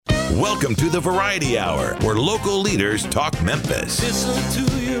Welcome to the Variety Hour, where local leaders talk Memphis. Listen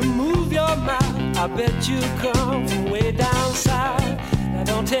to you move your mouth. I bet you come from way down south. Now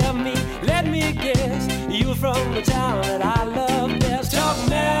don't tell me, let me guess. You're from the town that I love best. Talk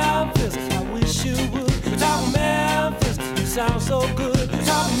Memphis, I wish you would. Talk Memphis, you sound so good.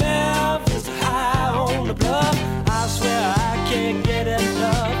 Talk Memphis, high on the bluff. I swear I can't get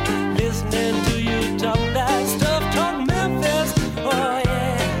enough. Listening to you talk that stuff. Talk Memphis, oh yeah.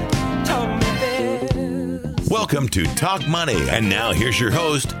 Talk Memphis. Welcome to Talk Money. And now here's your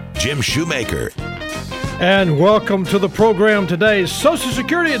host, Jim Shoemaker. And welcome to the program today. Social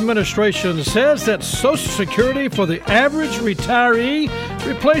Security Administration says that Social Security for the average retiree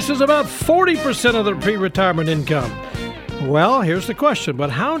replaces about 40% of their pre-retirement income. Well, here's the question, but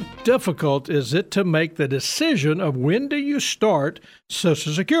how difficult is it to make the decision of when do you start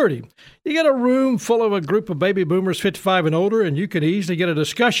Social Security? You get a room full of a group of baby boomers 55 and older, and you can easily get a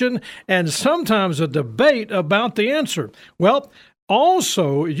discussion and sometimes a debate about the answer. Well,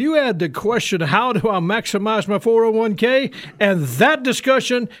 also, you add the question, how do I maximize my 401k? And that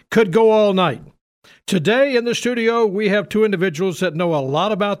discussion could go all night. Today in the studio, we have two individuals that know a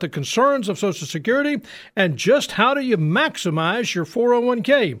lot about the concerns of Social Security and just how do you maximize your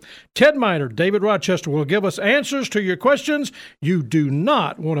 401k. Ted Miner, David Rochester will give us answers to your questions. You do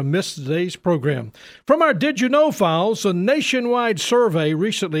not want to miss today's program. From our Did You Know files, a nationwide survey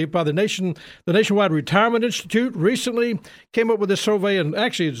recently by the Nationwide Retirement Institute recently came up with this survey, and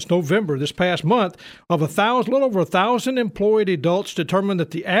actually it's November this past month, of a little over 1,000 employed adults determined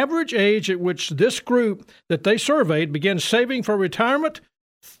that the average age at which this group that they surveyed began saving for retirement,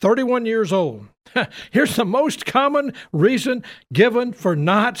 31 years old. Here's the most common reason given for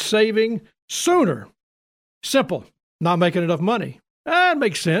not saving sooner. Simple, not making enough money. That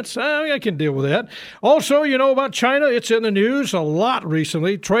makes sense. I can deal with that. Also, you know about China. It's in the news a lot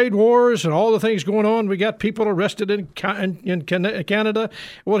recently. Trade wars and all the things going on. We got people arrested in Canada.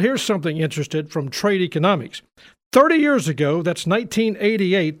 Well, here's something interesting from Trade Economics. 30 years ago, that's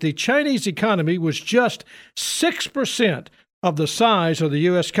 1988, the Chinese economy was just 6% of the size of the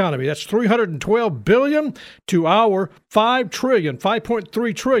U.S. economy. That's $312 billion to our $5 trillion,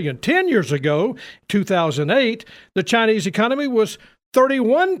 $5.3 trillion. 10 years ago, 2008, the Chinese economy was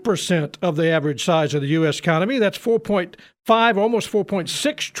 31% of the average size of the U.S. economy. That's 4.5, almost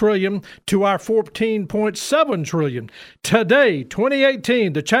 4.6 trillion to our 14.7 trillion. Today,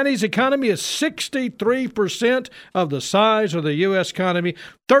 2018, the Chinese economy is 63% of the size of the U.S. economy,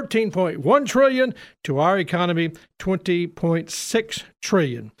 13.1 trillion to our economy, 20.6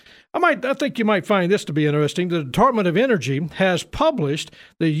 trillion. I think you might find this to be interesting. The Department of Energy has published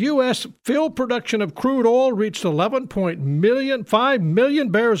the U.S. field production of crude oil reached 11.5 million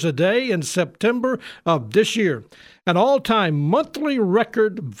barrels a day in September of this year, an all-time monthly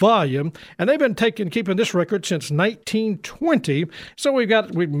record volume, and they've been keeping this record since 1920. So we're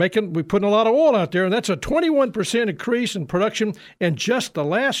putting a lot of oil out there, and that's a 21% increase in production in just the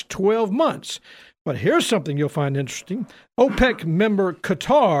last 12 months. But here's something you'll find interesting. OPEC member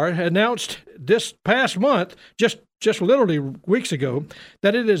Qatar announced this past month, just literally weeks ago,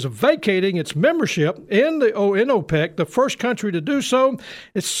 that it is vacating its membership in OPEC, the first country to do so.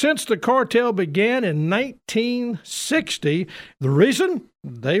 It's since the cartel began in 1960. The reason?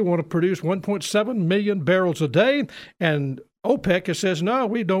 They want to produce 1.7 million barrels a day, and OPEC says, no,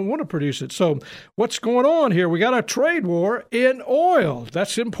 we don't want to produce it. So what's going on here? We got a trade war in oil.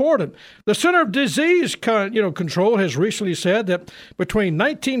 That's important. The Center of Disease Control has recently said that between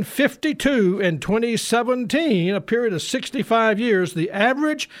 1952 and 2017, a period of 65 years, the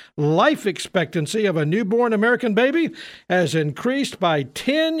average life expectancy of a newborn American baby has increased by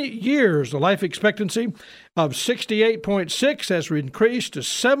 10 years. The life expectancy of 68.6 has increased to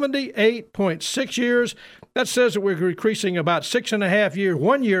 78.6 years. That says that we're increasing about 6.5 years,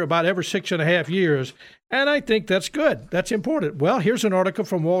 1 year about every 6.5 years. And I think that's good. That's important. Well, here's an article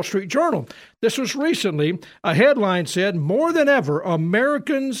from Wall Street Journal. This was recently. A headline said, more than ever,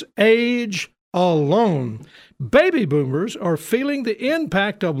 Americans age alone. Baby boomers are feeling the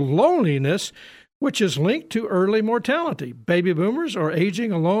impact of loneliness, which is linked to early mortality. Baby boomers are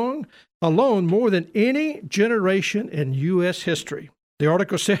aging alone more than any generation in U.S. history. The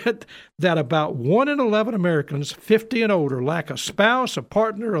article said that about 1 in 11 Americans 50 and older lack a spouse, a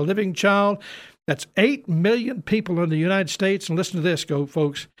partner, a living child. That's 8 million people in the United States. And listen to this,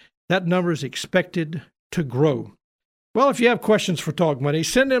 folks. That number is expected to grow. Well, if you have questions for Talk Money,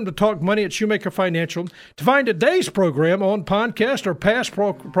 send them to Talk Money at Shoemaker Financial. To find today's program on podcast or past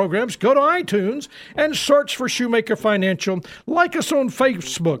programs, go to iTunes and search for Shoemaker Financial. Like us on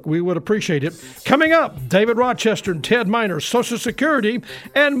Facebook. We would appreciate it. Coming up, David Rochester and Ted Miner, Social Security,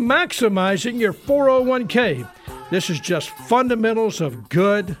 and maximizing your 401k. This is just fundamentals of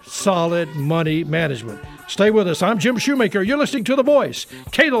good, solid money management. Stay with us. I'm Jim Shoemaker. You're listening to The Voice,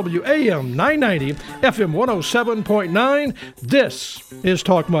 KWAM 990, FM 107.9. This is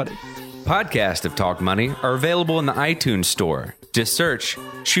Talk Money. Podcasts of Talk Money are available in the iTunes Store. Just search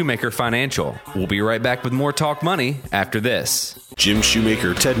Shoemaker Financial. We'll be right back with more Talk Money after this. Jim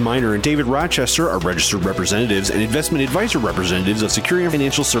Shoemaker, Ted Miner, and David Rochester are registered representatives and investment advisor representatives of Securian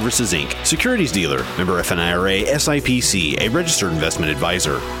Financial Services, Inc., securities dealer, member FNIRA, SIPC, a registered investment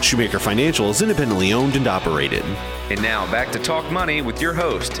advisor. Shoemaker Financial is independently owned and operated. And now back to Talk Money with your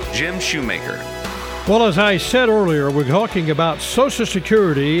host, Jim Shoemaker. Well, as I said earlier, we're talking about Social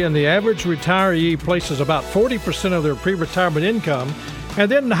Security, and the average retiree places about 40% of their pre-retirement income. And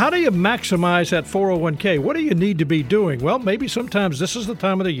then how do you maximize that 401k? What do you need to be doing? Well, maybe sometimes this is the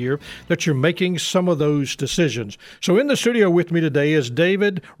time of the year that you're making some of those decisions. So in the studio with me today is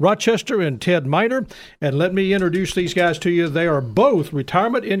David Rochester and Ted Miner. And let me introduce these guys to you. They are both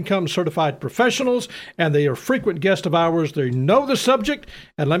retirement income certified professionals, and they are frequent guests of ours. They know the subject.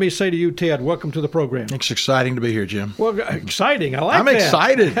 And let me say to you, Ted, welcome to the program. It's exciting to be here, Jim. Well, exciting. I like I'm that.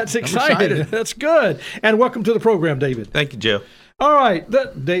 excited. That's exciting. That's good. And welcome to the program, David. Thank you, Joe. All right.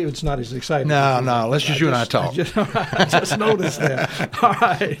 David's not as excited. No. Let's just you and I talk. I just noticed that. All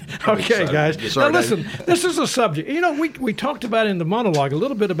right. Okay, guys. Sorry, now, listen, this is a subject. You know, we talked about in the monologue a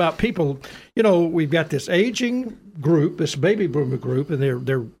little bit about people. You know, we've got this aging group, this baby boomer group, and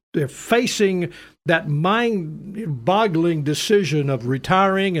they're facing that mind-boggling decision of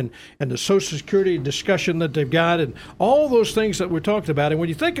retiring and the Social Security discussion that they've got and all those things that we talked about. And when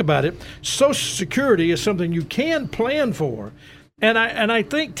you think about it, Social Security is something you can plan for. And I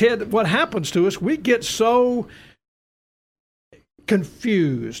think, Ted, what happens to us, we get so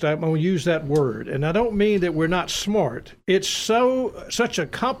confused. I'm going to use that word. And I don't mean that we're not smart. It's such a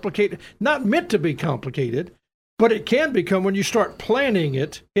complicated, not meant to be complicated, but it can become, when you start planning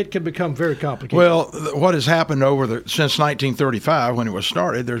it, it can become very complicated. Well, what has happened since 1935 when it was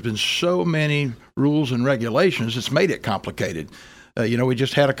started, there's been so many rules and regulations, it's made it complicated. We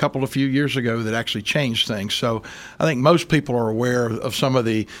just had a few years ago that actually changed things. So I think most people are aware of some of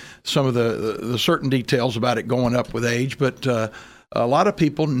the certain details about it going up with age, but a lot of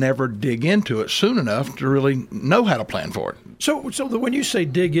people never dig into it soon enough to really know how to plan for it. So when you say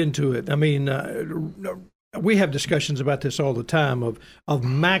dig into it, I mean, we have discussions about this all the time of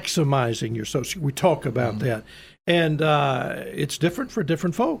maximizing your social. We talk about that. And it's different for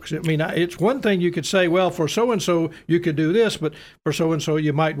different folks. I mean, it's one thing you could say, well, for so-and-so, you could do this, but for so-and-so,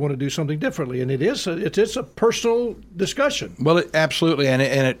 you might want to do something differently. And it's a personal discussion. Well, absolutely.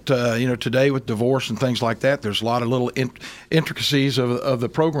 And today with divorce and things like that, there's a lot of little intricacies of the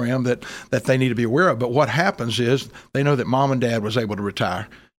program that they need to be aware of. But what happens is they know that mom and dad was able to retire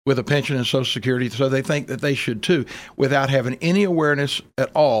with a pension and Social Security, so they think that they should too, without having any awareness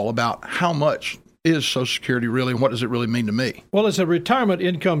at all about how much is Social Security really, and what does it really mean to me? Well, as a retirement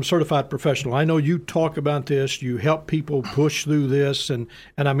income certified professional, I know you talk about this, you help people push through this, and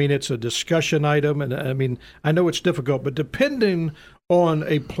I mean, it's a discussion item, and I mean, I know it's difficult, but depending on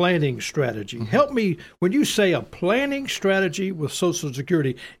a planning strategy, help me, when you say a planning strategy with Social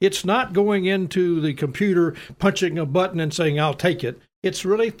Security, it's not going into the computer, punching a button and saying, I'll take it. It's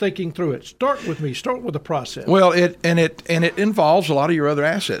really thinking through it. Start with the process. Well, it involves a lot of your other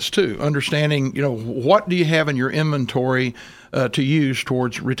assets too. Understanding, what do you have in your inventory to use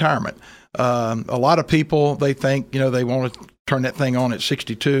towards retirement? A lot of people, they think, they want to turn that thing on at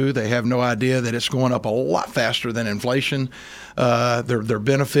 62. They have no idea that it's going up a lot faster than inflation. Their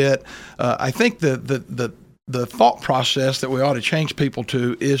benefit. I think the thought process that we ought to change people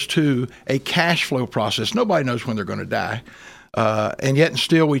to is to a cash flow process. Nobody knows when they're going to die. And yet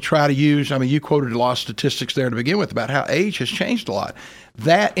still we try to use, you quoted a lot of statistics there to begin with about how age has changed a lot.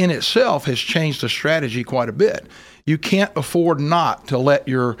 That in itself has changed the strategy quite a bit. You can't afford not to let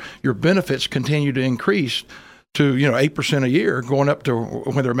your benefits continue to increase to 8% a year, going up to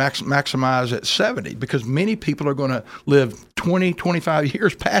when they're maximized at 70, because many people are going to live 20, 25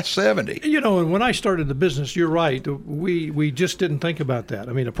 years past 70. And when I started the business, you're right, we just didn't think about that.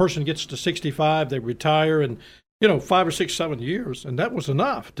 I mean, a person gets to 65, they retire, and 5 or 6, 7 years, and that was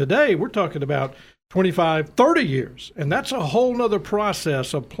enough. Today, we're talking about 25, 30 years. And that's a whole nother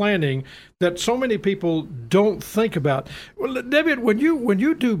process of planning that so many people don't think about. Well, David, when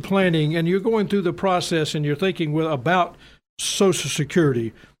you do planning and you're going through the process and you're thinking about Social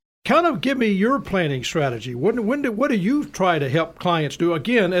Security, kind of give me your planning strategy. What do you try to help clients do?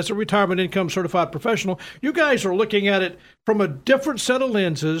 Again, as a retirement income certified professional, you guys are looking at it from a different set of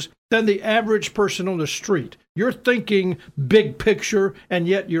lenses than the average person on the street. You're thinking big picture, and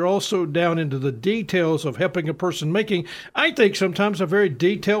yet you're also down into the details of helping a person making, I think, sometimes a very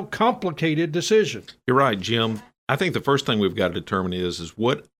detailed, complicated decision. You're right, Jim. I think the first thing we've got to determine is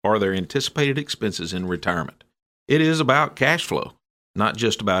what are their anticipated expenses in retirement? It is about cash flow, not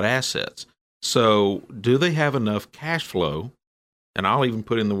just about assets. So do they have enough cash flow? And I'll even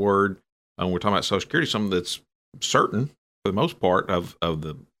put in the word, when we're talking about Social Security, something that's certain for the most part of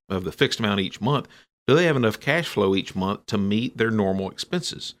the fixed amount each month. Do they have enough cash flow each month to meet their normal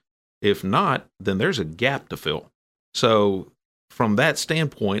expenses? If not, then there's a gap to fill. So from that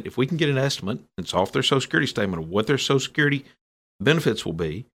standpoint, if we can get an estimate, it's off their Social Security statement of what their Social Security benefits will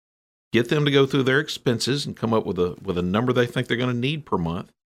be, get them to go through their expenses and come up with a number they think they're going to need per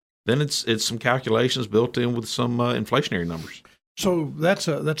month, then it's some calculations built in with some inflationary numbers. So that's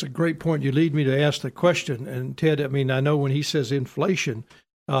a great point. You lead me to ask the question. And Ted, I mean, I know when he says inflation,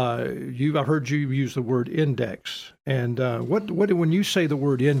 I've heard you use the word index. And when you say the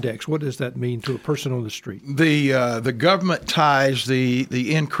word index, what does that mean to a person on the street? The government ties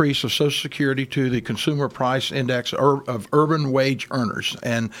the increase of Social Security to the Consumer Price Index of urban wage earners.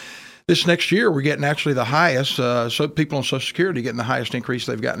 And this next year, we're getting actually the highest. So people on Social Security getting the highest increase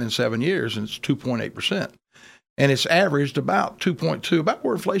they've gotten in 7 years, and it's 2.8%. And it's averaged about 2.2, about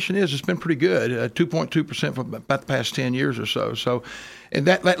where inflation is. It's been pretty good, 2.2% for about the past 10 years or so. So, and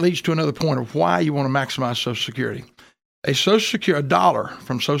that leads to another point of why you want to maximize Social Security. A dollar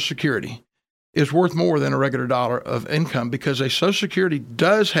from Social Security is worth more than a regular dollar of income because a Social Security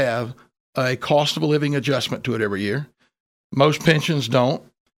does have a cost of a living adjustment to it every year. Most pensions don't.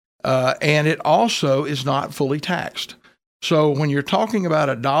 And it also is not fully taxed. So when you're talking about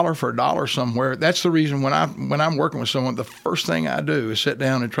a dollar for a dollar somewhere, that's the reason when I'm working with someone, the first thing I do is sit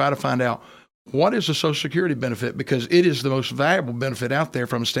down and try to find out what is the Social Security benefit, because it is the most valuable benefit out there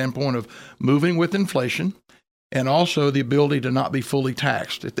from a standpoint of moving with inflation and also the ability to not be fully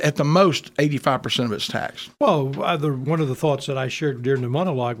taxed. At the most, 85% of it's taxed. Well, one of the thoughts that I shared during the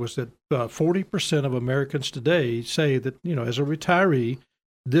monologue was that 40% of Americans today say that, as a retiree,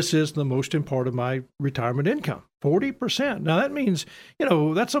 this is the most important part of my retirement income, 40%. Now, that means,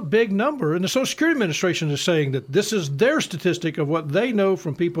 that's a big number. And the Social Security Administration is saying that this is their statistic of what they know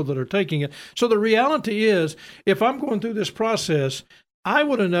from people that are taking it. So the reality is, if I'm going through this process, I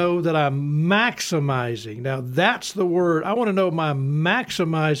want to know that I'm maximizing. Now, that's the word. I want to know I'm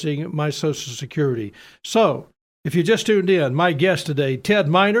maximizing my Social Security. So if you just tuned in, my guest today, Ted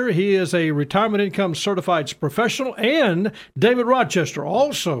Miner. He is a retirement income certified professional, and David Rochester,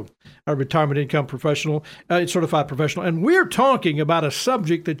 also a retirement income professional, certified professional. And we're talking about a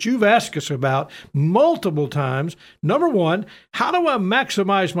subject that you've asked us about multiple times. Number one, how do I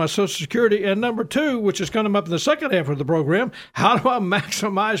maximize my Social Security? And number two, which is coming up in the second half of the program, how do I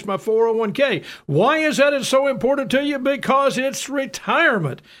maximize my 401k? Why is that so important to you? Because it's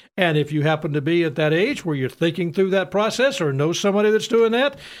retirement. And if you happen to be at that age where you're thinking through that process or know somebody that's doing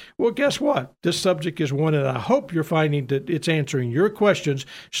that, well, guess what? This subject is one that I hope you're finding that it's answering your questions.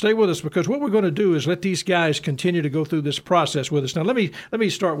 Stay with us, because what we're going to do is let these guys continue to go through this process with us. Now, let me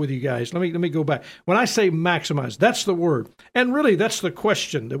start with you guys. Let me go back. When I say maximize, that's the word. And really, that's the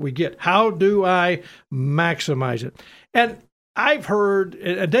question that we get. How do I maximize it? And I've heard,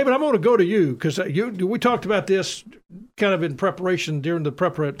 and David, I'm going to go to you because we talked about this kind of in preparation during the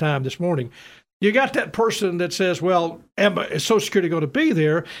prep time this morning. You got that person that says, well, is Social Security going to be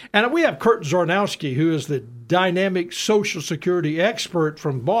there? And we have Kurt Zarnowski, who is the dynamic Social Security expert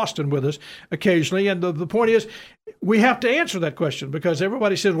from Boston, with us occasionally. And the point is, we have to answer that question because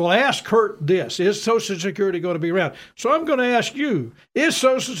everybody says, well, ask Kurt this. Is Social Security going to be around? So I'm going to ask you, is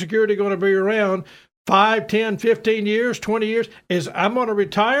Social Security going to be around 5, 10, 15 years, 20 years? I'm going to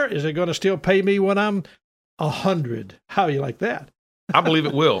retire? Is it going to still pay me when I'm 100? How do you like that? I believe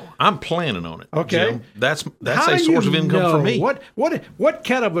it will. I'm planning on it. Okay. Jim. That's a source of income for me. What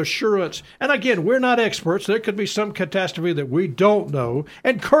kind of assurance? And again, we're not experts. There could be some catastrophe that we don't know.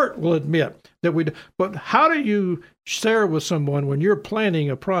 And Kurt will admit that we do. But how do you share with someone when you're planning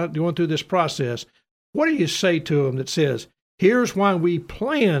going through this process? What do you say to them that says, here's why we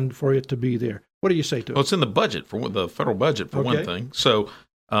planned for it to be there? What do you say to them? Well, it's in the budget, for the federal budget, for one thing. So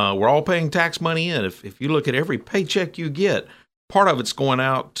we're all paying tax money in. If you look at every paycheck you get, part of it's going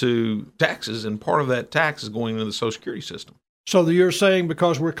out to taxes, and part of that tax is going into the Social Security system. So you're saying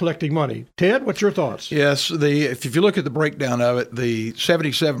because we're collecting money. Ted, what's your thoughts? Yes, if you look at the breakdown of it, the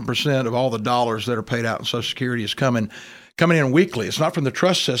 77% of all the dollars that are paid out in Social Security is coming in weekly. It's not from the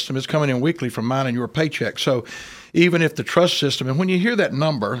trust system. It's coming in weekly from mine and your paycheck. So even if the trust system, and when you hear that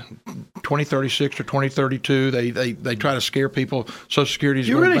number, 2036 or 2032, they try to scare people. Social Security is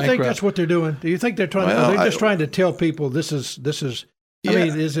going bankrupt. Do you really think that's what they're doing? Do you think they're trying? Well, they're just trying to tell people this is. I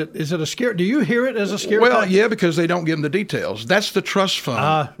mean, is it a scare? Do you hear it as a scare? Well, yeah, because they don't give them the details. That's the trust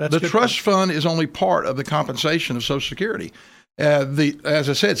fund. The trust fund is only part of the compensation of Social Security. As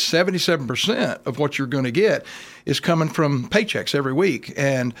I said, 77% of what you're going to get is coming from paychecks every week,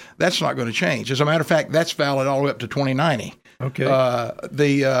 and that's not going to change. As a matter of fact, that's valid all the way up to 2090. Okay. Now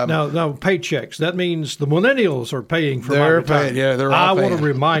paychecks. That means the millennials are paying for my retirement. Yeah, they're all paying. I want to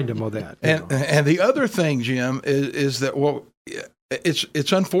remind them of that. And the other thing, Jim, is that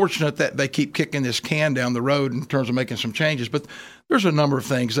it's unfortunate that they keep kicking this can down the road in terms of making some changes, but there's a number of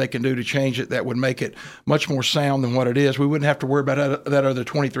things they can do to change it that would make it much more sound than what it is. We wouldn't have to worry about that other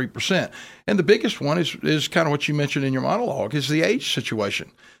 23%. And the biggest one is kind of what you mentioned in your monologue, is the age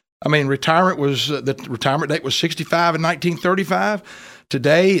situation. I mean, the retirement date was 65 in 1935.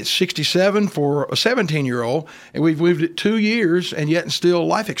 Today, it's 67 for a 17-year-old, and we've moved it 2 years, and yet still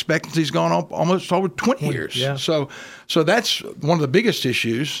life expectancy's gone up almost over 20 years. Yeah. So that's one of the biggest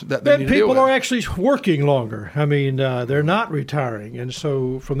issues that they need to deal with. People are actually working longer. I mean, they're not retiring, and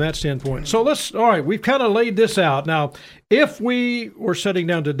so from that standpoint. So all right, we've kind of laid this out. Now, if we were sitting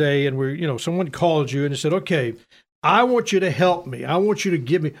down today and someone called you and said, okay, I want you to help me. I want you to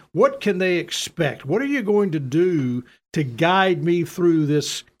give me, what can they expect? What are you going to do to guide me through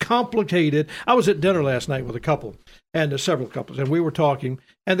this complicated? I was at dinner last night with a couple and several couples, and we were talking,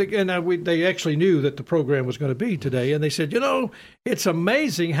 and they actually knew that the program was going to be today, and they said, it's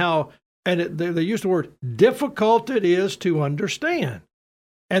amazing how, and they used the word, difficult it is to understand.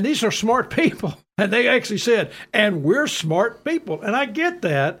 And these are smart people, and they actually said, and we're smart people, and I get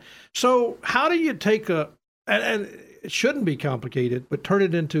that. So how do you take and it shouldn't be complicated, but turn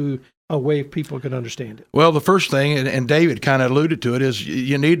it into a way people can understand it? Well, the first thing, and David kind of alluded to it, is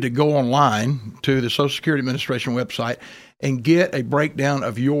you need to go online to the Social Security Administration website and get a breakdown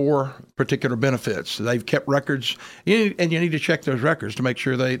of your particular benefits. They've kept records, and you need to check those records to make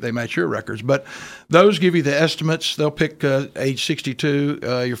sure they match your records. But those give you the estimates. They'll pick age 62,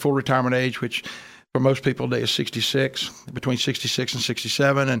 your full retirement age, which for most people today is 66, between 66 and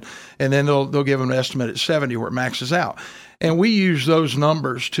 67, and then they'll give them an estimate at 70 where it maxes out. And we use those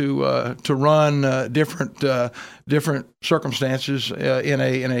numbers to run different circumstances in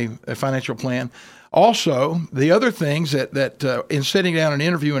a financial plan. Also, the other things that in sitting down and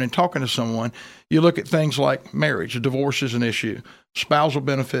interviewing and talking to someone, you look at things like marriage. A divorce is an issue. Spousal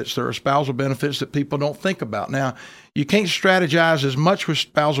benefits. There are spousal benefits that people don't think about. Now, you can't strategize as much with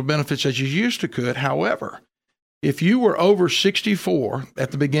spousal benefits as you used to could. However, if you were over 64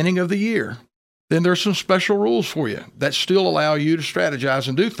 at the beginning of the year, then there's some special rules for you that still allow you to strategize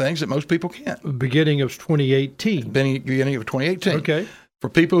and do things that most people can't. Beginning of 2018. Beginning of 2018. Okay. For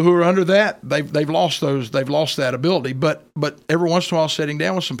people who are under that, they've lost that ability. But every once in a while, sitting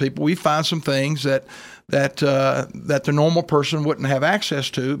down with some people, we find some things that the normal person wouldn't have access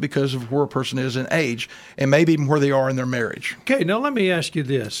to because of where a person is in age, and maybe even where they are in their marriage. Okay, now let me ask you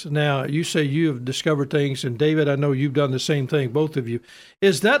this. Now, you say you have discovered things, and David, I know you've done the same thing, both of you.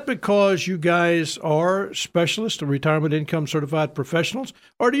 Is that because you guys are specialists, retirement income certified professionals,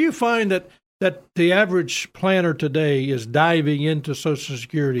 or do you find that the average planner today is diving into Social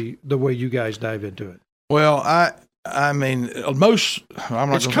Security the way you guys dive into it? Well, I mean, most, I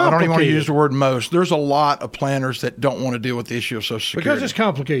don't even want to use the word most. There's a lot of planners that don't want to deal with the issue of Social Security. Because it's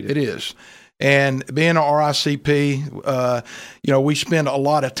complicated. It is. And being an RICP, we spend a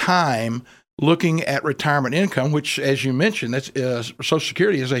lot of time looking at retirement income, which, as you mentioned, that's Social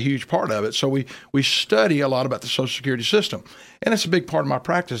Security is a huge part of it. So we study a lot about the Social Security system, and it's a big part of my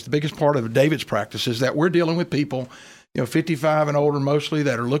practice. The biggest part of David's practice is that we're dealing with people, 55 and older mostly,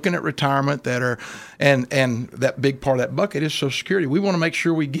 that are looking at retirement, that are, and that big part of that bucket is Social Security. We want to make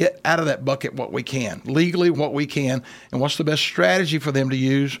sure we get out of that bucket what we can, legally what we can, and what's the best strategy for them to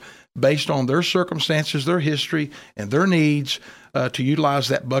use based on their circumstances, their history, and their needs, to utilize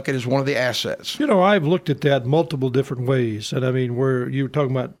that bucket as one of the assets. I've looked at that multiple different ways. And I mean, where you were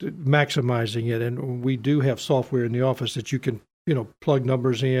talking about maximizing it, and we do have software in the office that you can, plug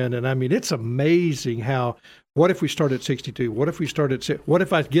numbers in. And I mean, it's amazing how, what if we start at 62? What if we start at, what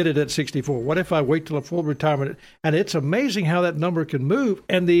if I get it at 64? What if I wait till a full retirement? And it's amazing how that number can move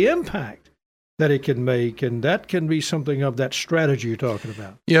and the impact that it can make, and that can be something of that strategy you're talking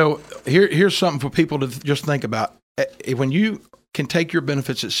about. Here's something for people to just think about. When you can take your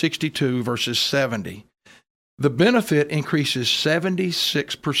benefits at 62 versus 70, the benefit increases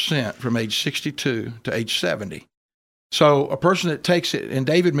 76% from age 62 to age 70. So a person that takes it, and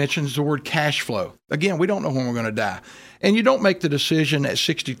David mentions the word cash flow. Again, we don't know when we're going to die. And you don't make the decision at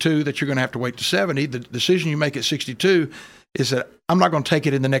 62 that you're going to have to wait to 70. The decision you make at 62 is that I'm not going to take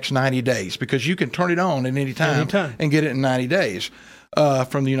it in the next 90 days, because you can turn it on at any time and get it in 90 days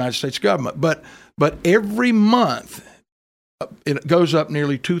from the United States government. But every month, it goes up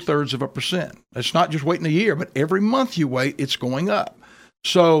nearly 2/3%. It's not just waiting a year, but every month you wait, it's going up.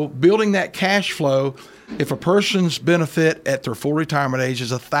 So building that cash flow, if a person's benefit at their full retirement age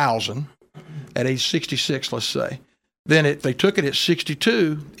is $1,000 at age 66, let's say, then if they took it at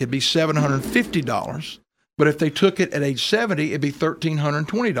 62, it'd be $750. But if they took it at age 70, it'd be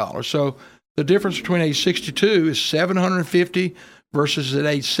 $1,320. So the difference between age 62 is $750 versus at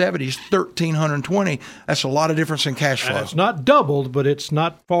age 70 is $1,320. That's a lot of difference in cash flow. It's not doubled, but it's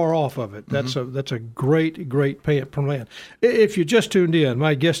not far off of it. That's a great plan. If you just tuned in,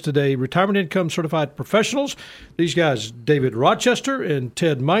 my guest today, retirement income certified professionals. These guys, David Rochester and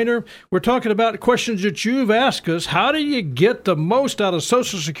Ted Miner. We're talking about questions that you've asked us. How do you get the most out of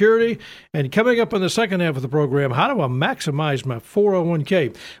Social Security? And coming up in the second half of the program, how do I maximize my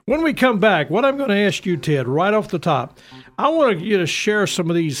 401k? When we come back, what I'm going to ask you, Ted, right off the top, I want you to share some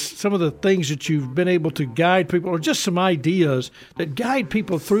of the things that you've been able to guide people, or just some ideas that guide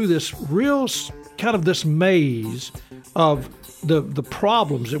people through this real kind of this maze of the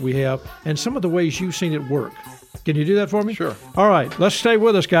problems that we have and some of the ways you've seen it work. Can you do that for me? Sure. All right. Let's stay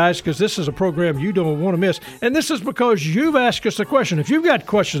with us, guys, because this is a program you don't want to miss. And this is because you've asked us a question. If you've got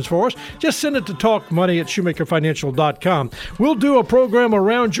questions for us, just send it to talkmoney@shoemakerfinancial.com. We'll do a program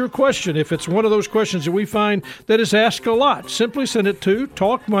around your question. If it's one of those questions that we find that is asked a lot, simply send it to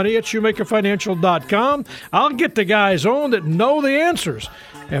talkmoney@shoemakerfinancial.com. I'll get the guys on that know the answers,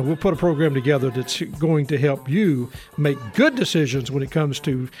 and we'll put a program together that's going to help you make good decisions when it comes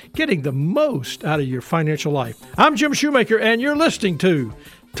to getting the most out of your financial life. I'm Jim Shoemaker, and you're listening to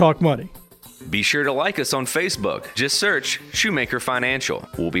Talk Money. Be sure to like us on Facebook. Just search Shoemaker Financial.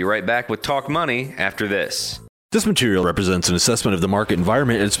 We'll be right back with Talk Money after this. This material represents an assessment of the market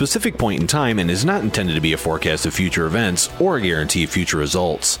environment at a specific point in time and is not intended to be a forecast of future events or a guarantee of future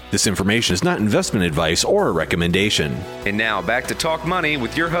results. This information is not investment advice or a recommendation. And now back to Talk Money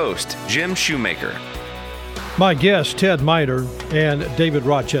with your host, Jim Shoemaker. My guests, Ted Miner and David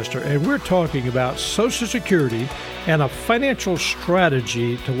Rochester, and we're talking about Social Security and a financial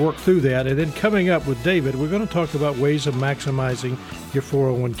strategy to work through that. And then coming up with David, we're going to talk about ways of maximizing your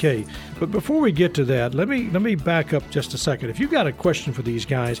 401k. But before we get to that, let me back up just a second. If you've got a question for these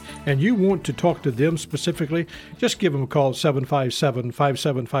guys and you want to talk to them specifically, just give them a call,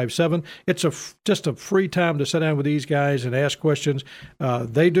 757-5757. It's just a free time to sit down with these guys and ask questions.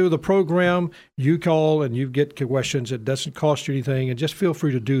 They do the program. You call and you get questions. It doesn't cost you anything, and just feel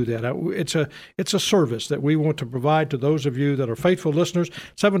free to do that. It's a service that we want to provide to those of you that are faithful listeners.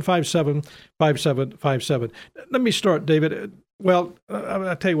 757-5757. Let me start, David. Well,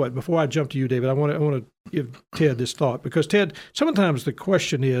 I'll tell you what, before I jump to you, David, I want to give Ted this thought, because, Ted, sometimes the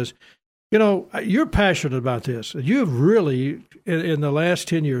question is, you're passionate about this. You've really, in the last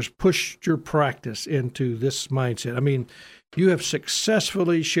 10 years, pushed your practice into this mindset. I mean, you have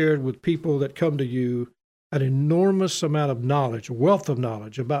successfully shared with people that come to you an enormous amount of knowledge, a wealth of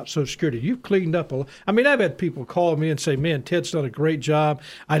knowledge about Social Security. You've cleaned up I've had people call me and say, man, Ted's done a great job.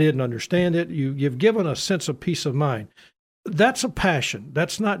 I didn't understand it. You've given a sense of peace of mind. That's a passion.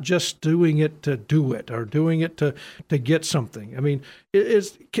 That's not just doing it to do it or doing it to get something. I mean,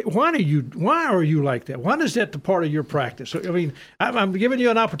 why are you like that? Why is that the part of your practice? I mean, I'm giving you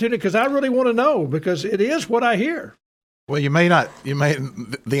an opportunity because I really want to know, because it is what I hear. Well,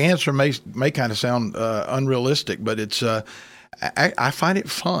 the answer may kind of sound unrealistic, but it's, I find it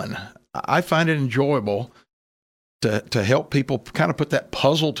fun. I find it enjoyable to help people kind of put that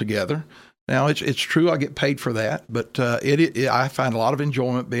puzzle together. Now, it's true I get paid for that, but I find a lot of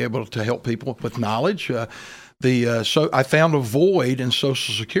enjoyment being able to help people with knowledge. So I found a void in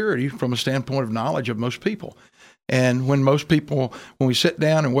Social Security from a standpoint of knowledge of most people. And when we sit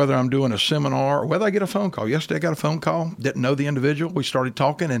down, and whether I'm doing a seminar or whether I get a phone call, yesterday I got a phone call, didn't know the individual. We started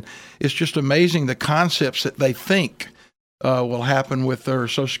talking, and it's just amazing the concepts that they think will happen with their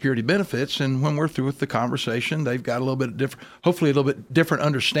Social Security benefits. And when we're through with the conversation, they've got a little bit different, hopefully a little bit different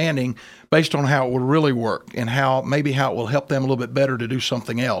understanding based on how it will really work and how it will help them a little bit better to do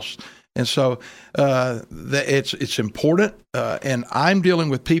something else. And so it's important. And I'm dealing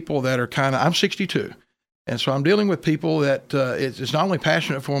with people that are I'm 62. And so I'm dealing with people that it's not only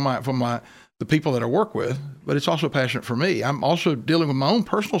passionate for the people that I work with, but it's also passionate for me. I'm also dealing with my own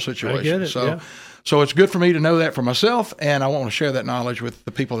personal situation. I get it, So it's good for me to know that for myself, and I want to share that knowledge with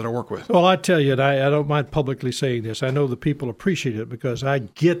the people that I work with. Well, I tell you, and I don't mind publicly saying this. I know the people appreciate it because I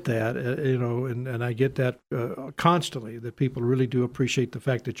get that, and I get that constantly, that people really do appreciate the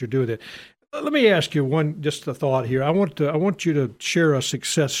fact that you're doing it. Let me ask you just a thought here. I want you to share a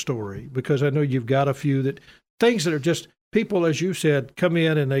success story because I know you've got a few things that are just people, as you said, come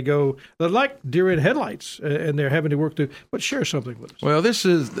in and they're like deer in headlights and they're having to work through. But share something with us. Well, this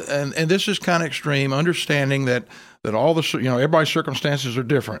is this is kind of extreme. Understanding that all the everybody's circumstances are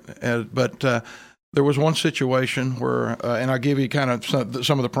different, but there was one situation where, and I'll give you kind of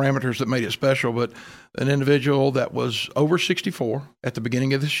some of the parameters that made it special. But an individual that was over 64 at the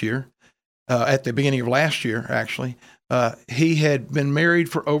beginning of this year. At the beginning of last year, actually, he had been married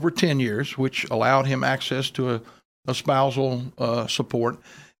for over 10 years, which allowed him access to a spousal support,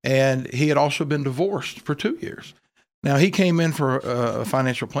 and he had also been divorced for 2 years. Now, he came in for a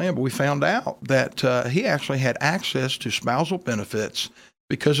financial plan, but we found out that he actually had access to spousal benefits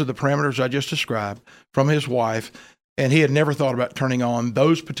because of the parameters I just described from his wife, and he had never thought about turning on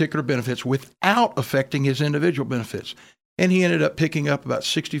those particular benefits without affecting his individual benefits. And he ended up picking up about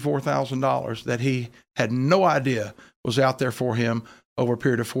 $64,000 that he had no idea was out there for him over a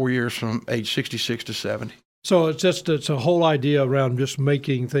period of 4 years from age 66 to 70. So it's a whole idea around just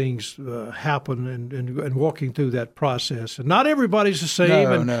making things happen and walking through that process. And not everybody's the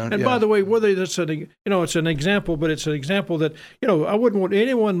same. By the way, whether it's it's an example, but it's an example that I wouldn't want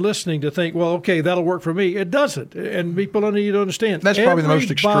anyone listening to think, well, okay, that'll work for me. It doesn't, and people need to understand. That's probably the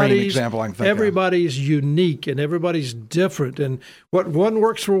most extreme example I can think of. Everybody's unique and everybody's different, and what one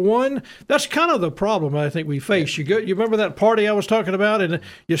works for one, that's kind of the problem I think we face. You remember that party I was talking about, and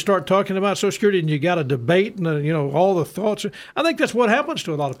you start talking about Social Security, and you got a debate. And all the thoughts. I think that's what happens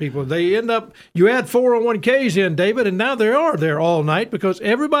to a lot of people. They end up, you add 401ks in, David, and now they are there all night because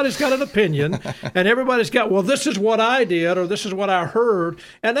everybody's got an opinion and everybody's got, well, this is what I did or this is what I heard.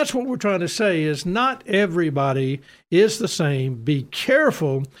 And that's what we're trying to say is not everybody is the same. Be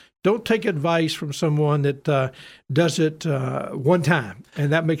careful. Don't take advice from someone that does it one time,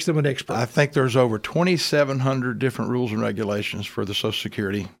 and that makes them an expert. I think there's over 2,700 different rules and regulations for the Social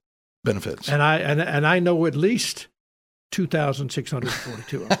Security benefits, and I know at least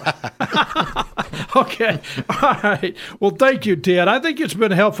 2,642 of them. Okay, all right. Well, thank you, Ted. I think it's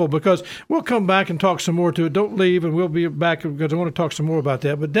been helpful because we'll come back and talk some more to it. Don't leave, and we'll be back because I want to talk some more about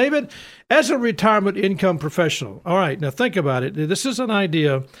that. But David, as a retirement income professional, all right, now think about it. This is an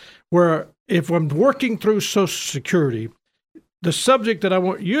idea where if I'm working through Social Security, the subject that I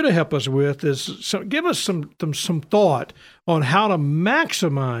want you to help us with is give us some thought on how to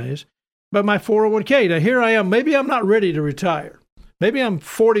maximize my 401k. Now, here I am. Maybe I'm not ready to retire. Maybe I'm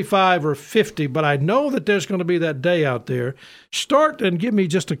 45 or 50, but I know that there's going to be that day out there. Start and give me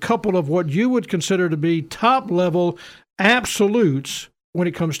just a couple of what you would consider to be top-level absolutes when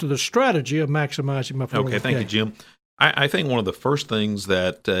it comes to the strategy of maximizing my 401k. Okay, thank you, Jim. I think one of the first things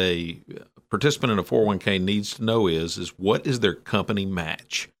that a participant in a 401k needs to know is what is their company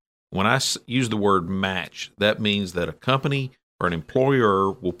match? When I use the word match, that means that a company or an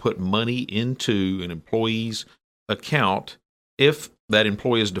employer will put money into an employee's account if that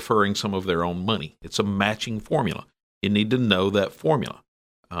employee is deferring some of their own money. It's a matching formula. You need to know that formula.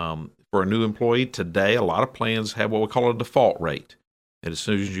 For a new employee today, a lot of plans have what we call a default rate. And as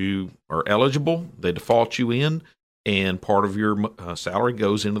soon as you are eligible, they default you in, and part of your salary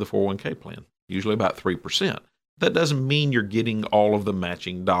goes into the 401k plan, usually about 3%. That doesn't mean you're getting all of the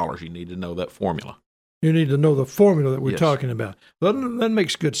matching dollars. You need to know that formula. You need to know the formula that we're talking about. That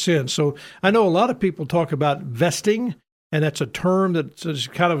makes good sense. So I know a lot of people talk about vesting, and that's a term that's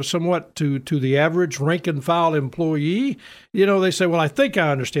kind of somewhat to the average rank-and-file employee. They say, well, I think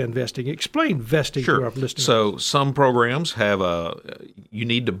I understand vesting. Explain vesting to our listeners. So some programs have you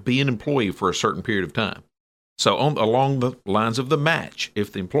need to be an employee for a certain period of time. So along the lines of the match,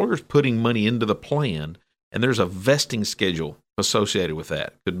 if the employer is putting money into the plan and there's a vesting schedule associated with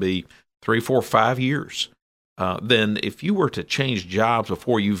that, could be 3, 4, 5 years, then if you were to change jobs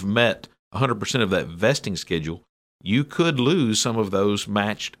before you've met 100% of that vesting schedule, you could lose some of those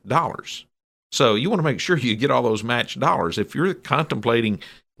matched dollars. So you want to make sure you get all those matched dollars. If you're contemplating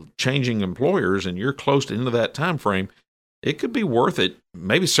changing employers and you're close to the end of that time frame, it could be worth it,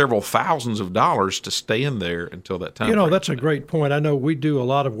 maybe several thousands of dollars to stay in there until that time. That's a great point. I know we do a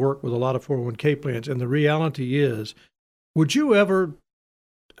lot of work with a lot of 401k plans, and the reality is, would you ever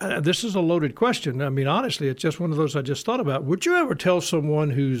this is a loaded question. I mean, honestly, it's just one of those I just thought about. Would you ever tell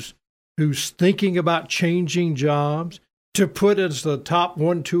someone who's thinking about changing jobs to put as the top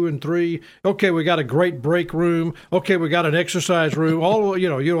 1, 2, and 3? Okay, we got a great break room. Okay, we got an exercise room. All you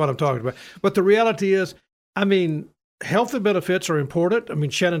know what I'm talking about. But the reality is, I mean, health and benefits are important. I mean,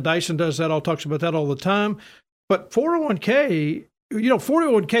 Shannon Dyson does that. Talks about that all the time. But 401k,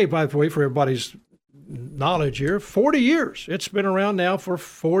 401k, by the way, for everybody's knowledge here, 40 years. It's been around now for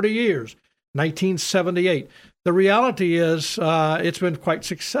 40 years, 1978. The reality is it's been quite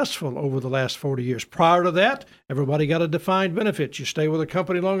successful over the last 40 years. Prior to that, everybody got a defined benefit. You stay with a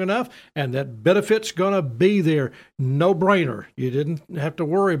company long enough, and that benefit's going to be there. No brainer. You didn't have to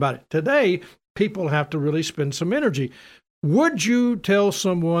worry about it. Today, people have to really spend some energy. Would you tell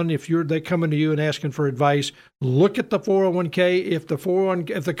someone, if they coming to you and asking for advice, look at the 401k? If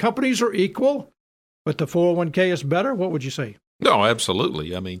the companies are equal, but the 401k is better, what would you say? No,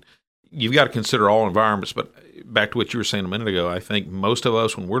 absolutely. I mean, you've got to consider all environments. But back to what you were saying a minute ago, I think most of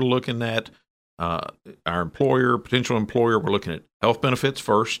us, when we're looking at our potential employer, we're looking at health benefits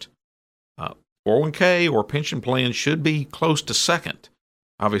first. 401k or pension plan should be close to second.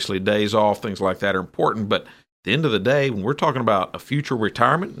 Obviously, days off, things like that are important. But at the end of the day, when we're talking about a future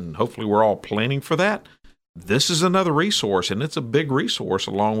retirement, and hopefully we're all planning for that, this is another resource, and it's a big resource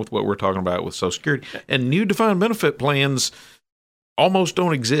along with what we're talking about with Social Security. And new defined benefit plans almost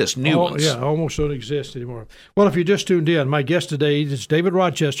don't exist, new ones. Yeah, almost don't exist anymore. Well, if you just tuned in, my guest today is David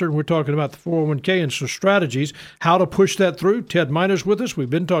Rochester, and we're talking about the 401k and some strategies, how to push that through. Ted Miner's with us. We've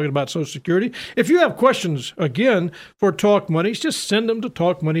been talking about Social Security. If you have questions, again, for Talk Money, just send them to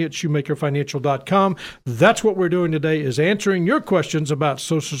talkmoney@shoemakerfinancial.com. That's what we're doing today, is answering your questions about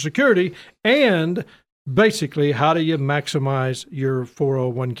Social Security and basically, how do you maximize your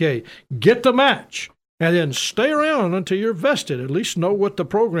 401k? Get the match, and then stay around until you're vested. At least know what the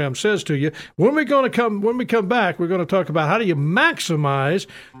program says to you. When we come back, we're going to talk about how do you maximize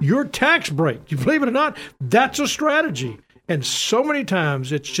your tax break. You believe it or not, that's a strategy. And so many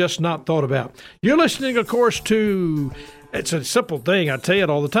times it's just not thought about. You're listening, of course, to, it's a simple thing, I tell you it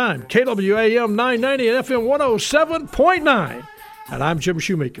all the time, KWAM 990 and FM 107.9. And I'm Jim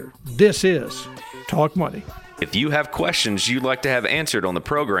Shoemaker. This is Talk Money. If you have questions you'd like to have answered on the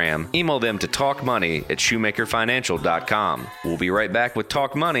program, email them to talkmoney@shoemakerfinancial.com. We'll be right back with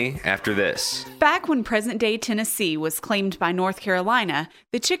Talk Money after this. Back when present-day Tennessee was claimed by North Carolina,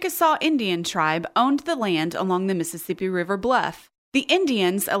 the Chickasaw Indian tribe owned the land along the Mississippi River bluff. The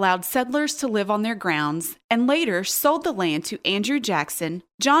Indians allowed settlers to live on their grounds and later sold the land to Andrew Jackson,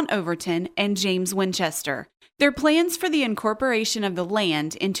 John Overton, and James Winchester. Their plans for the incorporation of the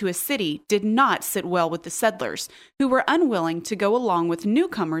land into a city did not sit well with the settlers, who were unwilling to go along with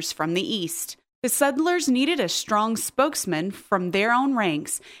newcomers from the east. The settlers needed a strong spokesman from their own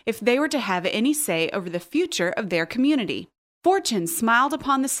ranks if they were to have any say over the future of their community. Fortune smiled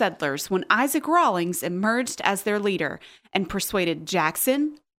upon the settlers when Isaac Rawlings emerged as their leader and persuaded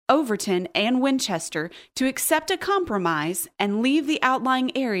Jackson, Overton, and Winchester to accept a compromise and leave the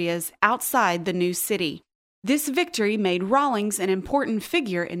outlying areas outside the new city. This victory made Rawlings an important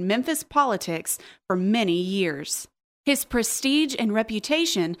figure in Memphis politics for many years. His prestige and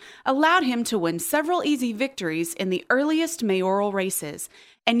reputation allowed him to win several easy victories in the earliest mayoral races,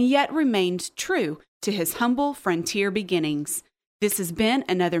 and yet remained true to his humble frontier beginnings. This has been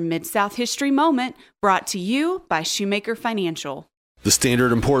another Mid-South History Moment brought to you by Shoemaker Financial. The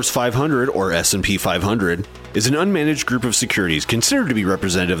Standard & Poor's 500, or S&P 500, is an unmanaged group of securities considered to be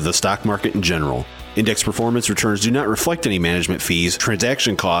representative of the stock market in general. Index performance returns do not reflect any management fees,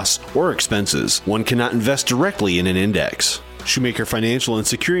 transaction costs, or expenses. One cannot invest directly in an index. Shoemaker Financial and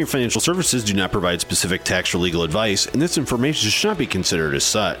Securian Financial Services do not provide specific tax or legal advice, and this information should not be considered as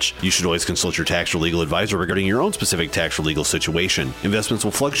such. You should always consult your tax or legal advisor regarding your own specific tax or legal situation. Investments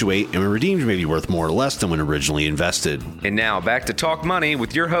will fluctuate, and when redeemed may be worth more or less than when originally invested. And now back to Talk Money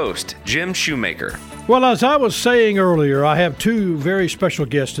with your host, Jim Shoemaker. Well, as I was saying earlier, I have two very special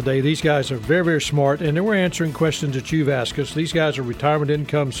guests today. These guys are very, very smart, and they were answering questions that you've asked us. These guys are retirement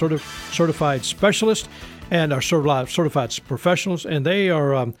income certified specialists and are certified professionals, and they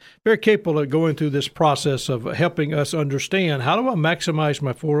are very capable of going through this process of helping us understand how do I maximize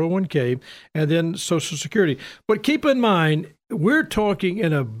my 401k and then Social Security. But keep in mind, we're talking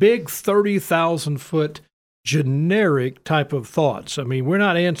in a big 30,000-foot generic type of thoughts. I mean, we're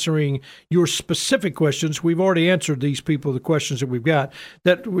not answering your specific questions. We've already answered these people the questions that we've got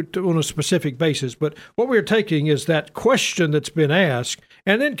that on a specific basis. But what we're taking is that question that's been asked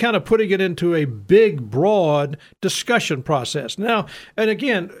and then kind of putting it into a big, broad discussion process. Now, and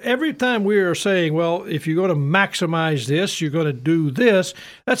again, every time we are saying, well, if you're going to maximize this, you're going to do this,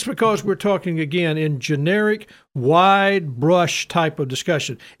 that's because we're talking, again, in generic, wide brush type of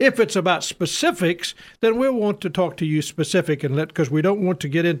discussion. If it's about specifics, then we'll want to talk to you specific and because we don't want to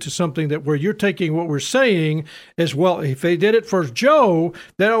get into something that where you're taking what we're saying as well. If they did it for Joe,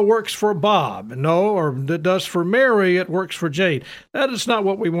 that works for Bob. No, or that does for Mary, it works for Jane. That is not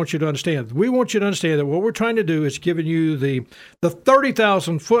what we want you to understand. We want you to understand that what we're trying to do is giving you the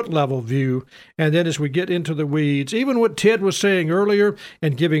 30,000 foot level view. And then as we get into the weeds, even what Ted was saying earlier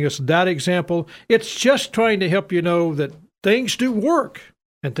and giving us that example, it's just trying to help you know that things do work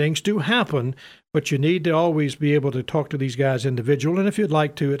and things do happen, but you need to always be able to talk to these guys individual. And if you'd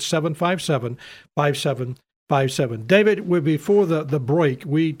like to, it's 757-5757. David, before the break,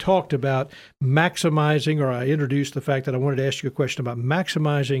 we talked about maximizing, or I introduced the fact that I wanted to ask you a question about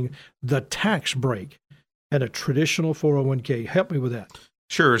maximizing the tax break and a traditional 401k. Help me with that.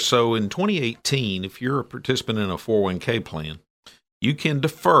 Sure. So in 2018, if you're a participant in a 401k plan, you can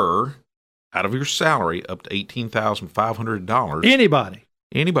defer out of your salary up to $18,500.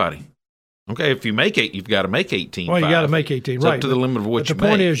 Anybody. Okay, if you make it, you've got to make 18. Well, you got to make 18, it's right? Up to the limit of what you make. The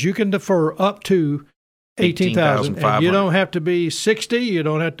point is, you can defer up to 18,000. And you don't have to be 60. You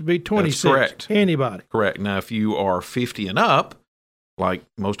don't have to be 26. That's correct. Anybody. Correct. Now, if you are 50 and up, like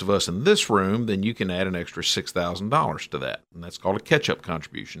most of us in this room, then you can add an extra $6,000 to that, and that's called a catch-up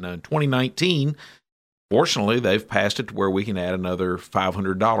contribution. Now, in 2019, fortunately, they've passed it to where we can add another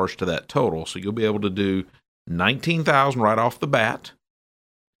 $500 to that total. So you'll be able to do $19,000 right off the bat,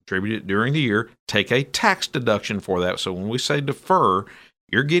 contribute it during the year, take a tax deduction for that. So when we say defer,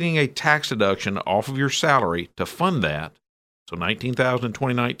 you're getting a tax deduction off of your salary to fund that. So $19,000 in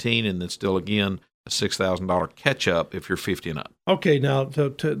 2019, and then still again a $6,000 catch-up if you're 50 and up. Okay, now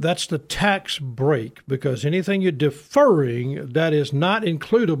that's the tax break, because anything you're deferring, that is not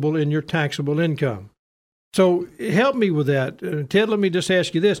includable in your taxable income. So help me with that. Ted, let me just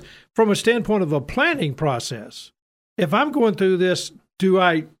ask you this. From a standpoint of a planning process, if I'm going through this, do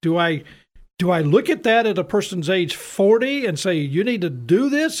I look at that at a person's age 40 and say, you need to do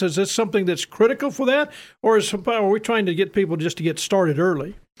this? Is this something that's critical for that? Or are we trying to get people just to get started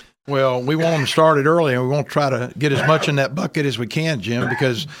early? Well, we want them started early, and we want to try to get as much in that bucket as we can, Jim,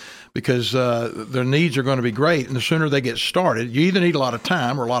 because their needs are going to be great. And the sooner they get started, you either need a lot of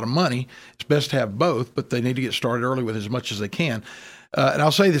time or a lot of money. It's best to have both, but they need to get started early with as much as they can. And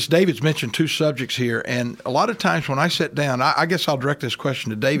I'll say this, David's mentioned two subjects here. And a lot of times when I sit down, I guess I'll direct this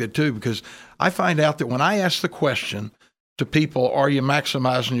question to David too, because I find out that when I ask the question to people, are you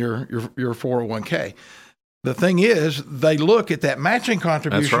maximizing your 401k? The thing is, they look at that matching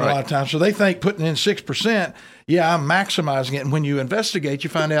contribution a lot of times. So they think putting in 6%, yeah, I'm maximizing it. And when you investigate,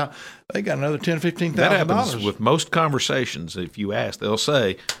 you find out they got another $10,000, $15,000. That happens with most conversations. If you ask, they'll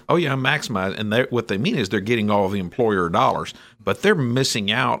say, oh, yeah, I'm maximizing. And what they mean is they're getting all the employer dollars, but they're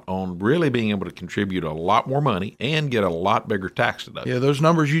missing out on really being able to contribute a lot more money and get a lot bigger tax deduction. Yeah, those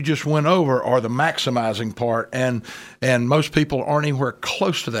numbers you just went over are the maximizing part, and most people aren't anywhere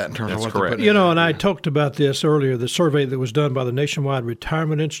close to that in terms of what they're putting in. You know, and I talked about this earlier. The survey that was done by the Nationwide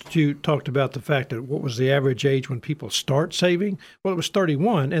Retirement Institute talked about the fact that what was the average age when people start saving? Well, it was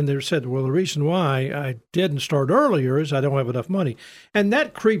 31, and they said, well, the reason why I didn't start earlier is I don't have enough money. And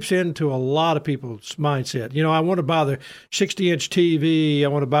that creeps into a lot of people's mindset. You know, I want to buy the 60-inch TV, I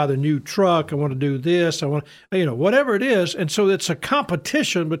want to buy the new truck, I want to do this, I want, whatever it is. And so it's a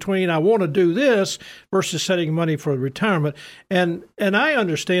competition between I want to do this versus setting money for retirement. And I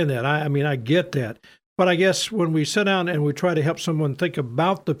understand that. I mean, I get that. But I guess when we sit down and we try to help someone think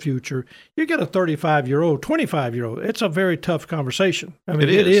about the future, you get a 35-year-old, 25-year-old. It's a very tough conversation. I mean,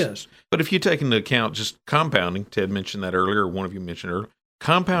 it is. But if you take into account just compounding, Ted mentioned that earlier, or one of you mentioned earlier,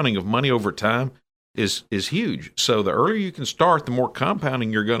 compounding of money over time is huge. So the earlier you can start, the more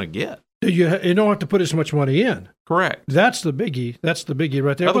compounding you're going to get. You don't have to put as much money in. Correct. That's the biggie. That's the biggie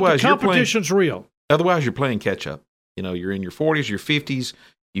right there. Otherwise, but the competition's real. Otherwise, you're playing catch up. You're in your 40s, your 50s.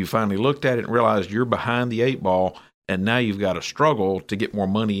 You finally looked at it and realized you're behind the 8 ball, and now you've got to struggle to get more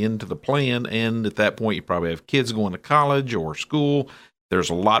money into the plan. And at that point, you probably have kids going to college or school. There's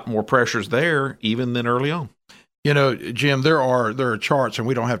a lot more pressures there even than early on. Jim, there are charts, and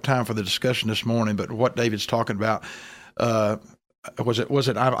we don't have time for the discussion this morning, but what David's talking about, was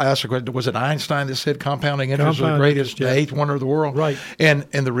it? I asked a question. Was it Einstein that said compounding interest is the Compound greatest, interest, yeah. the eighth wonder of the world? Right. And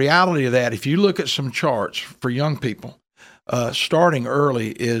the reality of that, if you look at some charts for young people, starting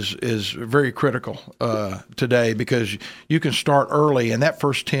early is very critical today, because you can start early, and that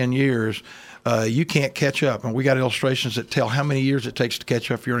first 10 years, you can't catch up. And we got illustrations that tell how many years it takes to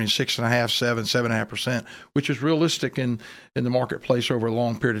catch up if you're earning 6.5%, 7.5%, which is realistic in the marketplace over a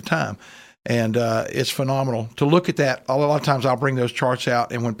long period of time. And it's phenomenal to look at that. A lot of times I'll bring those charts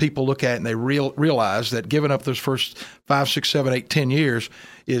out, and when people look at it and they realize that giving up those first 5, 6, 7, 8, 10 years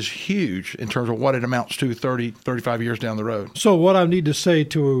is huge in terms of what it amounts to 30, 35 years down the road. So what I need to say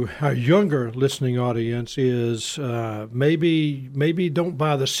to our younger listening audience is maybe don't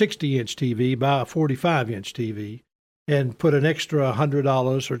buy the 60-inch TV, buy a 45-inch TV and put an extra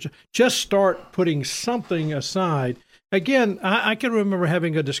 $100, or just start putting something aside. Again, I can remember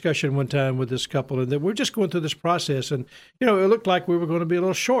having a discussion one time with this couple, and that we're just going through this process, and it looked like we were going to be a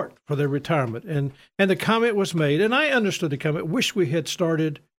little short for their retirement, and the comment was made, and I understood the comment. Wish we had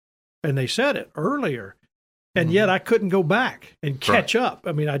started, and they said it earlier, and yet I couldn't go back and catch up.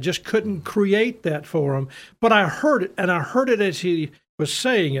 I mean, I just couldn't create that for them. But I heard it, and I heard it as he was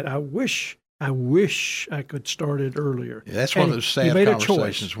saying it. I wish I could start it earlier. Yeah, that's one of those sad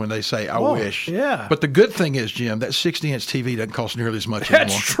conversations when they say, I wish. Yeah. But the good thing is, Jim, that 60-inch TV doesn't cost nearly as much anymore.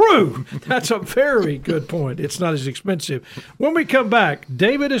 That's true. That's a very good point. It's not as expensive. When we come back,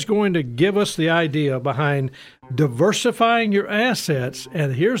 David is going to give us the idea behind diversifying your assets.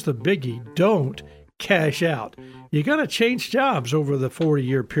 And here's the biggie: don't cash out. You're going to change jobs over the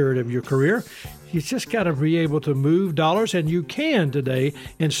 40-year period of your career. You just got to be able to move dollars, and you can today,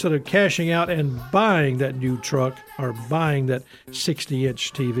 instead of cashing out and buying that new truck or buying that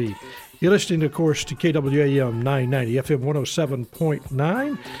 60-inch TV. You're listening, of course, to KWAM 990, FM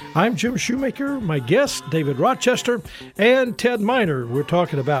 107.9. I'm Jim Shoemaker. My guest, David Rochester and Ted Miner. We're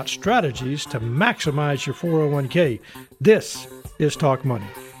talking about strategies to maximize your 401k. This is Talk Money.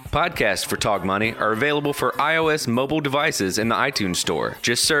 Podcasts for Talk Money are available for iOS mobile devices in the iTunes Store.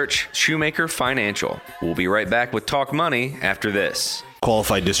 Just search Shoemaker Financial. We'll be right back with Talk Money after this.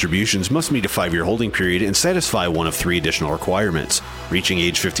 Qualified distributions must meet a 5-year holding period and satisfy one of 3 additional requirements: reaching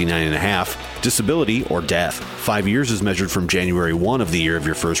age 59 and a half, disability, or death. 5 years is measured from January 1 of the year of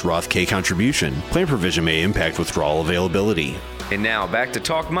your first Roth K contribution. Plan provision may impact withdrawal availability. And now back to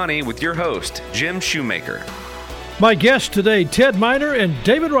Talk Money with your host, Jim Shoemaker. My guests today, Ted Miner and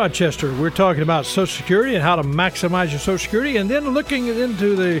David Rochester. We're talking about Social Security and how to maximize your Social Security, and then looking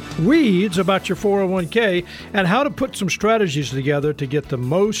into the weeds about your 401k and how to put some strategies together to get the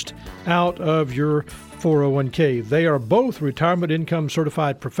most out of your 401k. They are both retirement income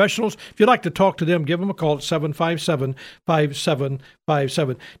certified professionals. If you'd like to talk to them, give them a call at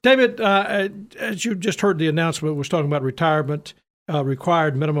 757-5757. David, as you just heard the announcement, was talking about retirement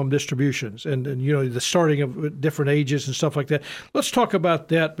required minimum distributions and the starting of different ages and stuff like that. Let's talk about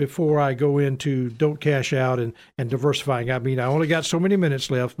that before I go into don't cash out and diversifying. I mean, I only got so many minutes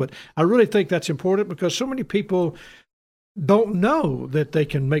left, but I really think that's important because so many people don't know that they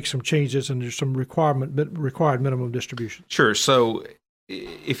can make some changes and there's some required minimum distributions. Sure. So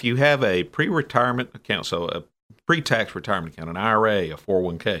if you have a pre-retirement account, so a pre-tax retirement account, an IRA, a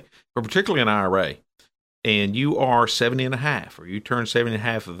 401k, but particularly an IRA, and you are 70 and a half, or you turn 70 and a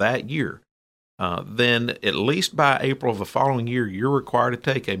half of that year, then at least by April of the following year, you're required to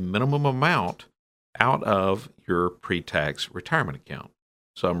take a minimum amount out of your pre-tax retirement account.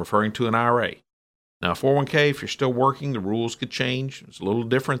 So I'm referring to an IRA. Now, 401k, if you're still working, the rules could change. It's a little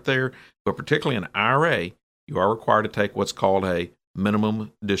different there, but particularly an IRA, you are required to take what's called a minimum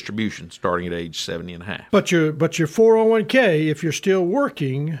distribution starting at age 70 and a half. But your 401k, if you're still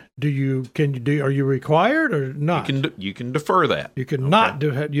working, are you required or not? You can defer that. You can not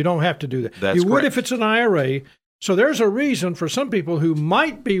do it. You don't have to do that. That's you correct. would if it's an IRA. So there's a reason for some people who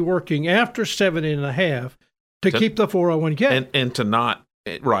might be working after 70 and a half to keep the 401k and to not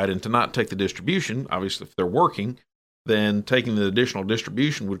take the distribution. Obviously, if they're working, then taking the additional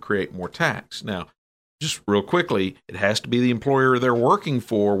distribution would create more tax. Now, just real quickly, it has to be the employer they're working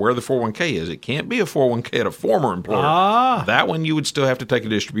for where the 401k is. It can't be a 401k at a former employer. That one you would still have to take a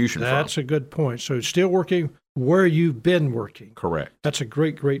distribution from. That's a good point. So still working where you've been working. Correct. That's a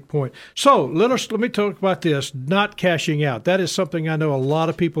great point. So let me talk about this, not cashing out. That is something I know a lot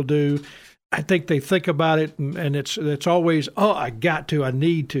of people do. I think they think about it, and it's always, I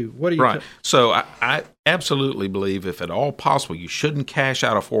need to. What do you Right. So I absolutely believe, if at all possible, you shouldn't cash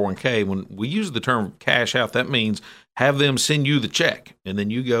out a 401k. When we use the term cash out, that means have them send you the check, and then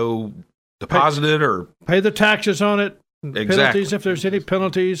you go deposit it or pay the taxes on it, Exactly. penalties if there's any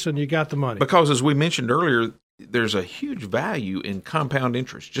penalties, and you got the money. Because as we mentioned earlier, there's a huge value in compound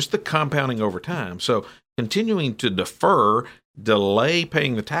interest, just the compounding over time. So continuing to defer, delay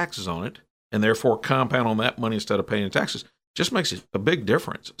paying the taxes on it, and therefore compound on that money instead of paying the taxes, just makes a big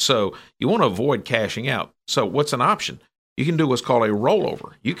difference. So you want to avoid cashing out. So what's an option? You can do what's called a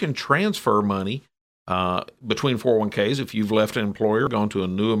rollover. You can transfer money between 401ks. If you've left an employer, gone to a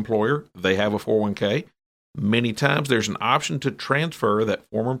new employer, they have a 401k. Many times there's an option to transfer that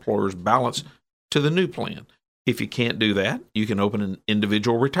former employer's balance to the new plan. If you can't do that, you can open an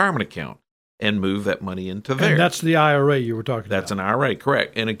individual retirement account and move that money into there. And that's the IRA you were talking about. That's an IRA,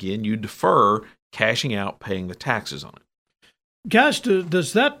 correct. And again, you defer cashing out, paying the taxes on it. Guys,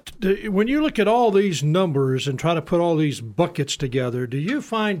 does that, when you look at all these numbers and try to put all these buckets together, do you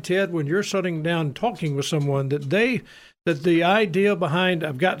find, Ted, when you're sitting down talking with someone, that the idea behind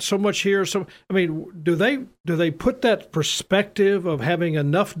I've got so much here, do they put that perspective of having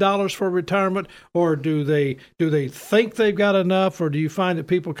enough dollars for retirement, or do they think they've got enough, or do you find that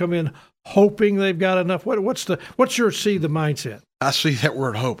people come in hoping they've got enough? What's the mindset? I see that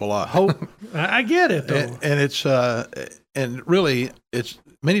word hope a lot. Hope. I get it though. And it's and really it's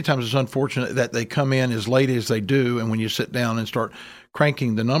many times it's unfortunate that they come in as late as they do, and when you sit down and start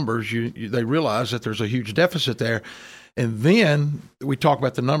cranking the numbers, they realize that there's a huge deficit there. And then we talk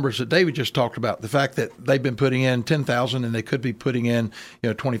about the numbers that David just talked about, the fact that they've been putting in $10,000 and they could be putting in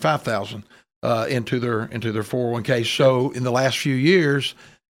 $25,000 into their 401k. So in the last few years,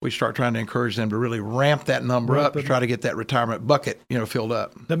 we start trying to encourage them to really ramp that number up to try to get that retirement bucket filled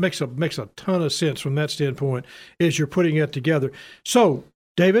up. That makes a ton of sense from that standpoint as you're putting it together. So,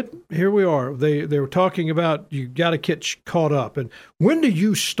 David, here we are. They were talking about you got to get caught up. And when do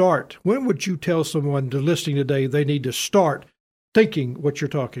you start? When would you tell someone listening today they need to start thinking what you're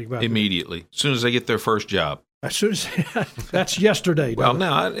talking about? Immediately, as soon as they get their first job. As soon as that's yesterday. Well,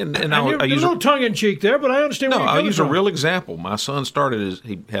 no, and I use a little tongue in cheek there, but I understand. No, I'll use a real example. My son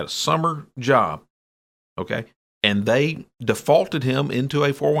he had a summer job, okay, and they defaulted him into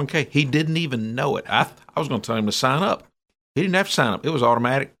a 401k. He didn't even know it. I was going to tell him to sign up. He didn't have to sign up. It was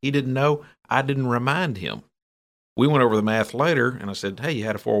automatic. He didn't know. I didn't remind him. We went over the math later, and I said, "Hey, you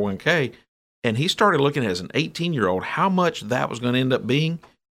had a 401k," and he started looking as an 18-year-old how much that was going to end up being.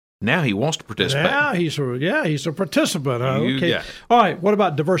 Now he wants to participate. Yeah, he's a participant. Okay. All right. What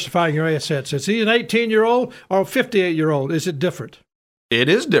about diversifying your assets? Is he an 18-year-old or a 58-year-old? Is it different? It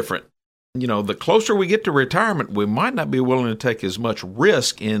is different. The closer we get to retirement, we might not be willing to take as much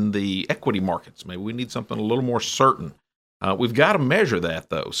risk in the equity markets. Maybe we need something a little more certain. We've got to measure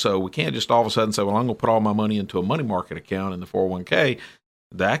that, though. So we can't just all of a sudden say, well, I'm going to put all my money into a money market account in the 401k.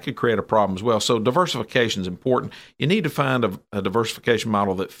 That could create a problem as well. So diversification is important. You need to find a diversification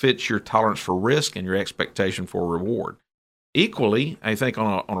model that fits your tolerance for risk and your expectation for reward. Equally, I think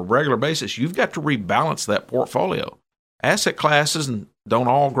on a regular basis, you've got to rebalance that portfolio. Asset classes don't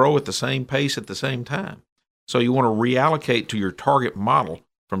all grow at the same pace at the same time. So you want to reallocate to your target model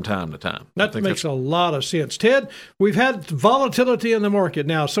from time to time. That makes a lot of sense. Ted, we've had volatility in the market.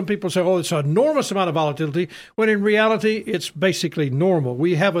 Now, some people say, it's an enormous amount of volatility, when in reality, it's basically normal.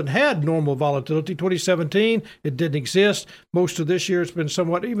 We haven't had normal volatility. 2017, it didn't exist. Most of this year, it's been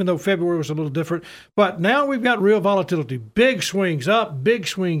somewhat, even though February was a little different. But now we've got real volatility. Big swings up, big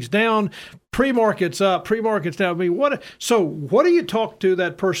swings down, pre-markets up, pre-markets down. So what do you talk to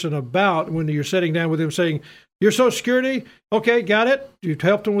that person about when you're sitting down with them saying, your Social Security, okay, got it. You've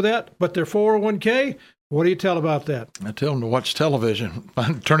helped them with that. But their 401k, what do you tell about that? I tell them to watch television.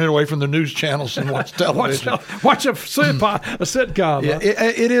 Turn it away from the news channels and watch television. watch a sitcom. Yeah,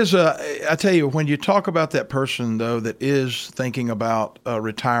 it is. I tell you, when you talk about that person, though, that is thinking about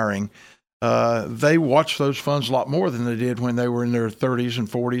retiring, they watch those funds a lot more than they did when they were in their 30s and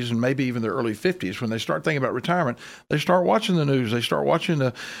 40s and maybe even their early 50s. When they start thinking about retirement, they start watching the news. They start watching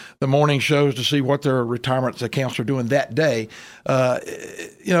the morning shows to see what their retirement accounts are doing that day. I'm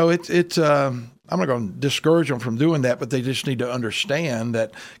not going to discourage them from doing that, but they just need to understand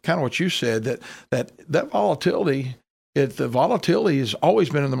that kind of what you said, that volatility. The volatility has always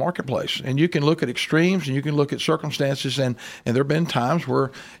been in the marketplace, and you can look at extremes and you can look at circumstances, and there have been times where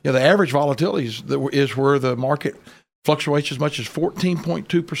the average volatility is where the market fluctuates as much as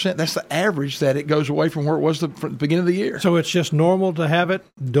 14.2%. That's the average that it goes away from where it was from the beginning of the year. So it's just normal to have it.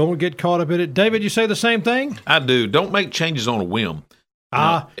 Don't get caught up in it. David, you say the same thing? I do. Don't make changes on a whim.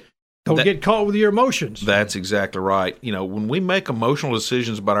 Don't get caught with your emotions. That's exactly right. When we make emotional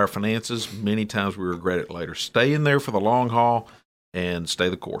decisions about our finances, many times we regret it later. Stay in there for the long haul. and stay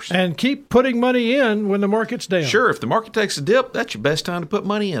the course. And keep putting money in when the market's down. Sure, if the market takes a dip, that's your best time to put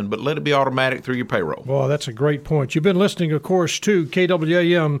money in, but let it be automatic through your payroll. Well, that's a great point. You've been listening, of course, to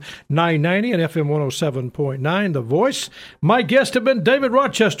KWAM 990 and FM 107.9, The Voice. My guests have been David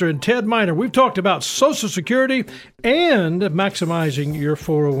Rochester and Ted Miner. We've talked about Social Security and maximizing your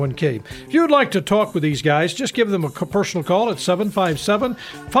 401k. If you would like to talk with these guys, just give them a personal call at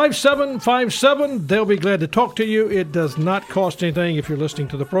 757-5757. They'll be glad to talk to you. It does not cost anything if you're listening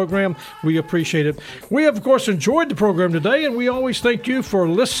to the program. We appreciate it. We have, of course, enjoyed the program today, and we always thank you for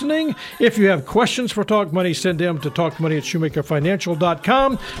listening. If you have questions for Talk Money, send them to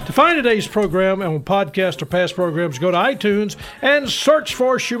talkmoney@shoemakerfinancial.com. To find today's program on podcast or past programs, go to iTunes and search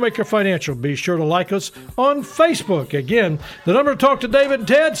for Shoemaker Financial. Be sure to like us on Facebook. Again, the number to talk to David and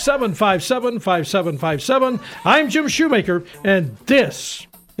Ted, 757-5757. I'm Jim Shoemaker, and this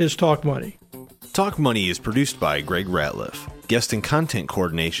is Talk Money. Talk Money is produced by Greg Ratliff. Guest and content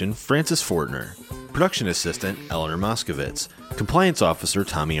coordination, Francis Fortner. Production assistant, Eleanor Moskowitz. Compliance officer,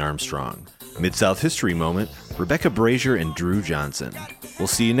 Tommy Armstrong. Mid-South History Moment, Rebecca Brazier and Drew Johnson. We'll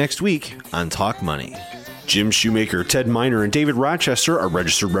see you next week on Talk Money. Jim Shoemaker, Ted Miner, and David Rochester are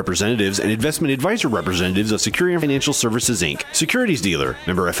registered representatives and investment advisor representatives of Securian Financial Services, Inc., securities dealer,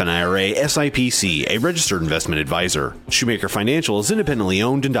 member FNIRA, SIPC, a registered investment advisor. Shoemaker Financial is independently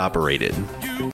owned and operated.